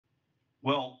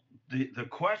Well, the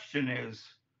question is,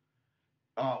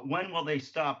 when will they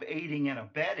stop aiding and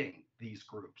abetting these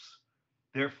groups?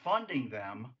 They're funding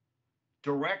them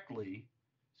directly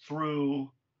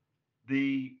through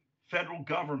the federal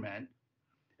government.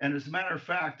 And as a matter of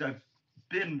fact, I've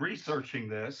been researching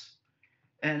this.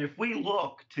 And if we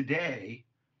look today,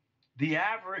 the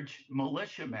average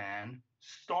militiaman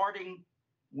starting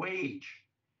wage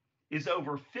is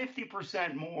over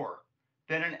 50% more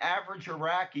than an average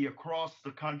Iraqi across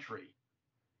the country.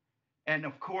 And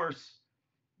of course,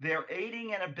 they're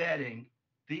aiding and abetting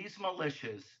these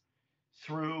militias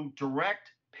through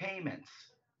direct payments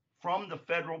from the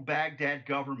federal Baghdad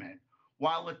government,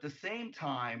 while at the same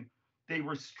time, they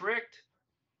restrict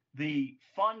the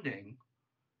funding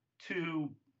to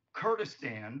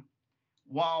Kurdistan,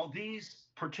 while these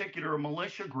particular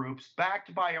militia groups,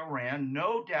 backed by Iran,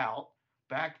 no doubt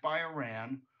backed by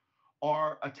Iran,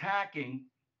 are attacking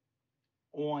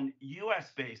on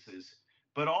U.S. bases,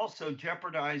 but also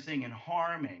jeopardizing and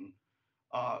harming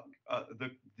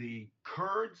the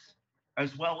Kurds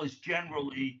as well as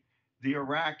generally the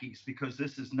Iraqis, because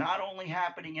this is not only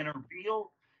happening in Erbil,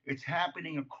 it's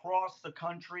happening across the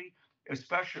country,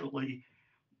 especially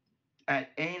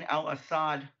at Ain al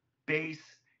Assad base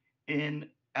in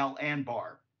Al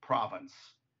Anbar province,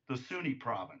 the Sunni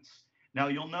province. Now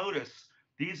you'll notice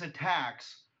these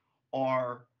attacks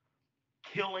are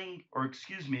killing, or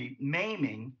excuse me,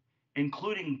 maiming,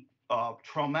 including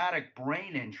traumatic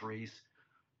brain injuries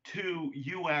to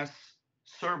U.S.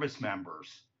 service members.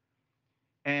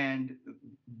 And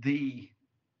the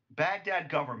Baghdad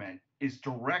government is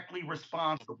directly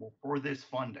responsible for this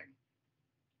funding.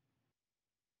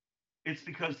 It's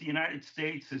because the United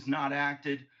States has not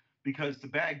acted, because the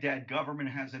Baghdad government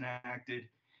hasn't acted,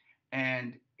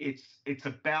 and it's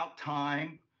about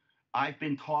time. I've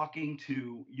been talking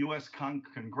to U.S.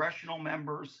 congressional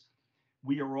members.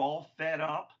 We are all fed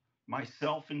up,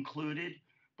 myself included,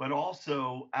 but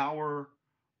also our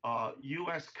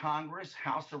U.S. Congress,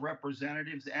 House of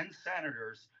Representatives, and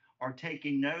senators are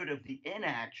taking note of the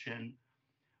inaction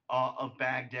of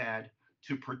Baghdad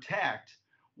to protect,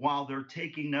 while they're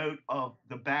taking note of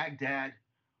the Baghdad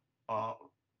uh,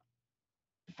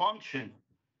 function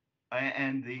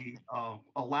and the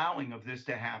allowing of this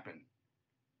to happen.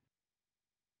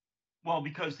 Well,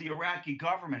 because the Iraqi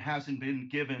government hasn't been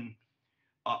given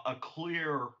a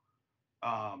clear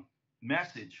um,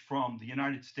 message from the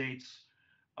United States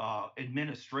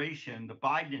administration, the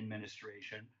Biden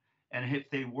administration, and if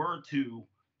they were to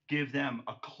give them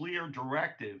a clear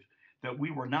directive that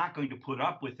we were not going to put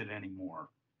up with it anymore,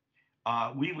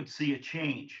 we would see a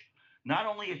change. Not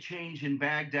only a change in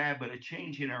Baghdad, but a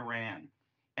change in Iran.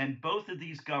 And both of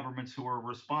these governments who are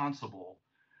responsible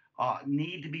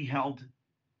need to be held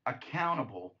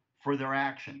accountable for their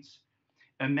actions.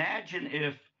 Imagine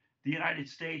if the United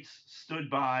States stood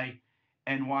by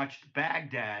and watched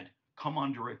Baghdad come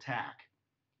under attack.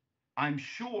 I'm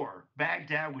sure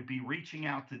Baghdad would be reaching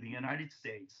out to the United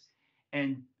States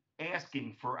and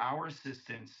asking for our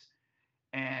assistance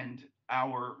and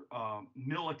our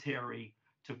military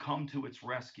to come to its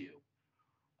rescue.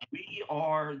 We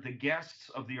are the guests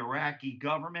of the Iraqi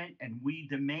government, and we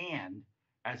demand,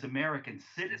 as American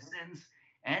citizens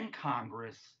and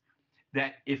Congress,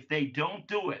 that if they don't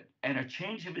do it and a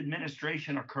change of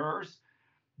administration occurs,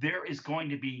 there is going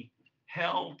to be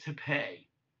hell to pay.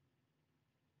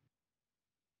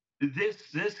 This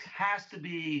has to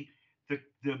be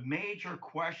the major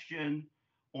question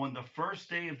on the first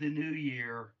day of the new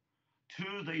year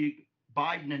to the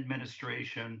Biden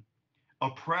administration, a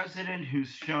president who's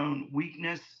shown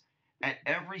weakness at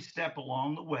every step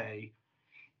along the way.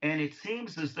 And it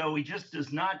seems as though he just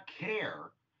does not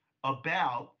care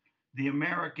about the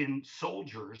American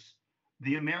soldiers,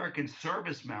 the American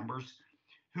service members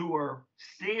who are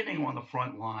standing on the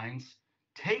front lines,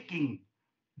 taking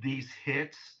these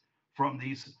hits from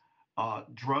these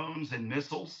drones and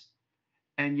missiles.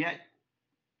 And yet,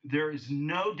 there is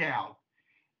no doubt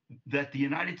that the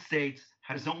United States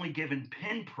has only given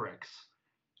pinpricks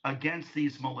against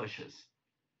these militias.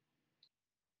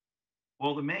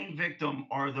 Well, the main victim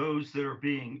are those that are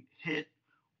being hit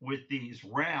with these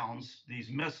rounds, these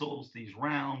missiles, these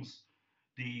rounds,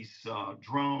 these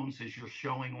drones, as you're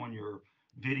showing on your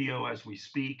video as we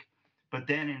speak. But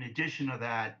then, in addition to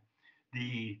that,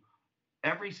 the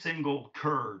every single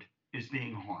Kurd is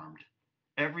being harmed.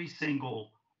 Every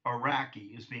single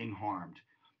Iraqi is being harmed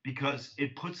because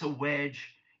it puts a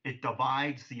wedge, it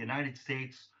divides the United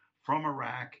States from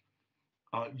Iraq,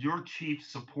 your chief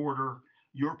supporter,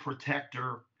 your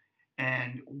protector,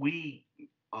 and we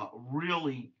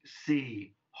really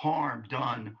see harm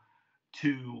done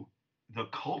to the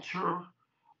culture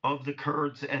of the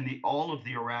Kurds and the all of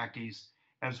the Iraqis,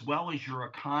 as well as your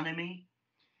economy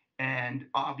and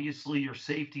obviously your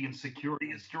safety and security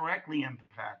is directly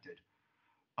impacted.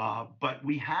 But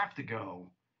we have to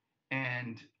go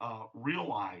and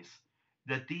realize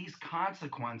that these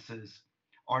consequences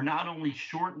are not only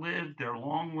short lived, they're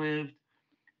long lived,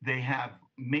 they have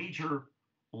major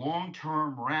long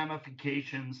term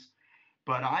ramifications.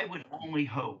 But I would only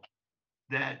hope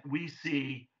that we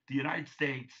see the United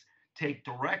States take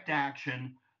direct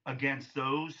action against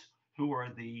those who are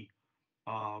the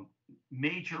uh,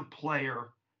 major player,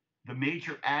 the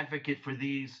major advocate for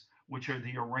these, which are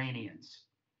the Iranians.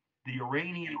 The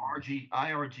Iranian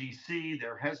IRGC,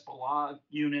 their Hezbollah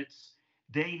units,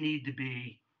 they need to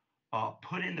be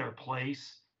put in their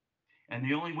place. And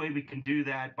the only way we can do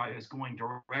that by is going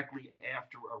directly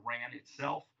after Iran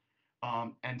itself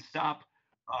and stop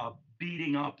uh,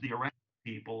 beating up the Iranian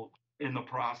people in the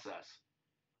process.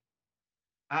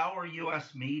 Our U.S.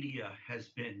 media has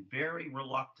been very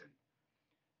reluctant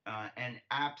and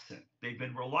absent. They've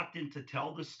been reluctant to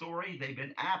tell the story. They've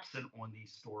been absent on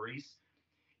these stories.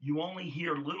 You only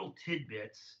hear little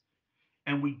tidbits,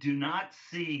 and we do not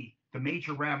see the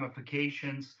major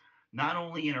ramifications, not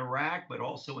only in Iraq, but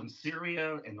also in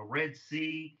Syria and the Red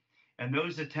Sea, and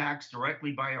those attacks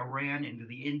directly by Iran into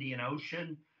the Indian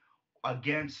Ocean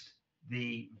against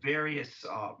the various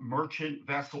merchant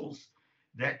vessels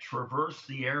that traverse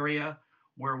the area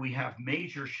where we have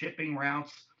major shipping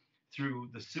routes through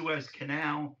the Suez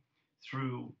Canal,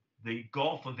 through the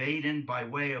Gulf of Aden by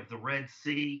way of the Red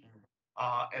Sea,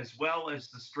 as well as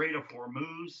the Strait of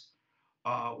Hormuz,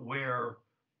 where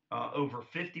over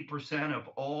 50% of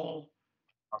all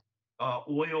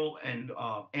oil and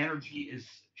energy is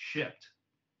shipped.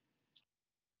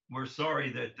 We're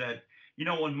sorry that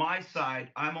on my side,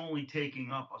 I'm only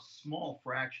taking up a small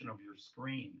fraction of your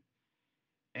screen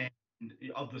and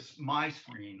of this my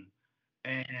screen,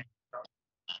 and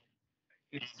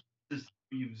it's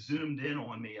you've zoomed in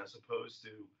on me as opposed to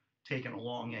taking a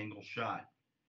long angle shot.